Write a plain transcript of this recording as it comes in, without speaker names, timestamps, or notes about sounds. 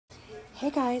Hey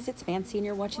guys, it's Fancy and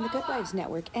you're watching the Good Wives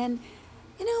Network. And,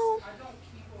 you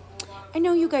know, I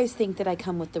know you guys think that I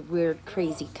come with the weird,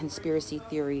 crazy conspiracy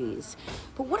theories,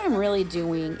 but what I'm really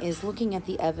doing is looking at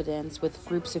the evidence with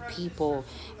groups of people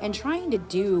and trying to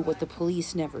do what the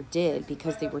police never did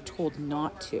because they were told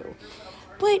not to.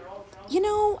 But,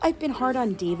 I've been hard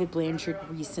on David Blanchard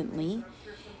recently,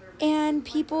 and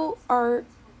people are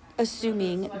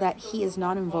assuming that he is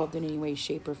not involved in any way,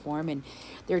 shape, or form, and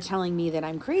they're telling me that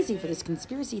I'm crazy for this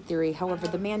conspiracy theory. However,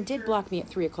 the man did block me at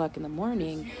 3 o'clock in the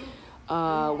morning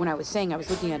when I was saying I was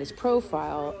looking at his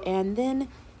profile. And then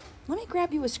let me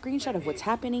grab you a screenshot of what's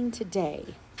happening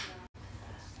today.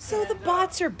 So the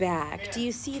bots are back. Do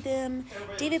you see them?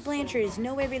 David Blanchard is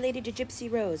no way related to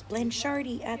Gypsy Rose.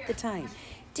 Blanchardy at the time.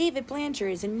 David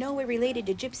Blanchard is in no way related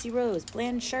to Gypsy Rose.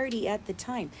 Blanchardy at the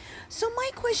time. So my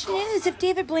question is, if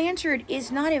David Blanchard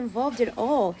is not involved at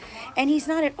all, and he's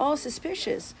not at all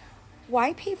suspicious,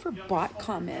 why pay for bot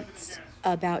comments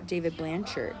about David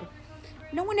Blanchard?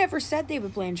 No one ever said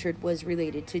David Blanchard was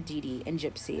related to Dee Dee and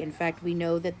Gypsy. In fact, we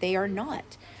know that they are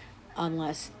not,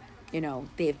 unless,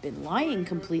 they've been lying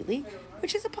completely,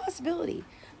 which is a possibility.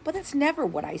 But that's never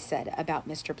what I said about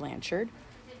Mr. Blanchard.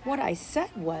 What I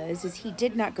said is he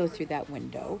did not go through that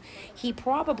window. He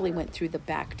probably went through the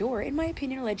back door, in my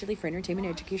opinion, allegedly for entertainment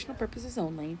and educational purposes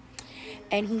only.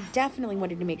 And he definitely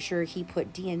wanted to make sure he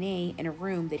put DNA in a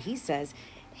room that he says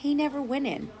he never went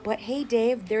in. But hey,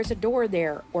 Dave, there's a door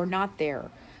there or not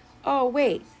there. Oh,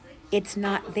 wait, it's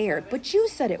not there. But you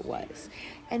said it was.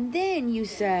 And then you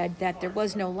said that there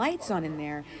was no lights on in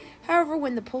there. However,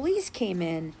 when the police came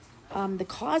in, the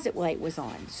closet light was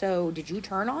on. So did you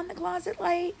turn on the closet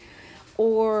light?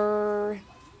 Or,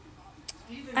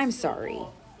 I'm sorry.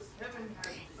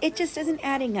 It just isn't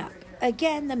adding up.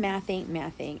 Again, the math ain't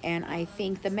mathing. And I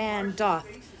think the man Doth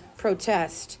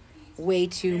protest way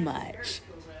too much.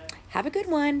 Have a good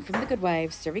one from the Good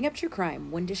Wives, serving up true crime,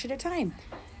 one dish at a time.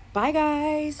 Bye,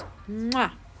 guys.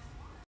 Mwah.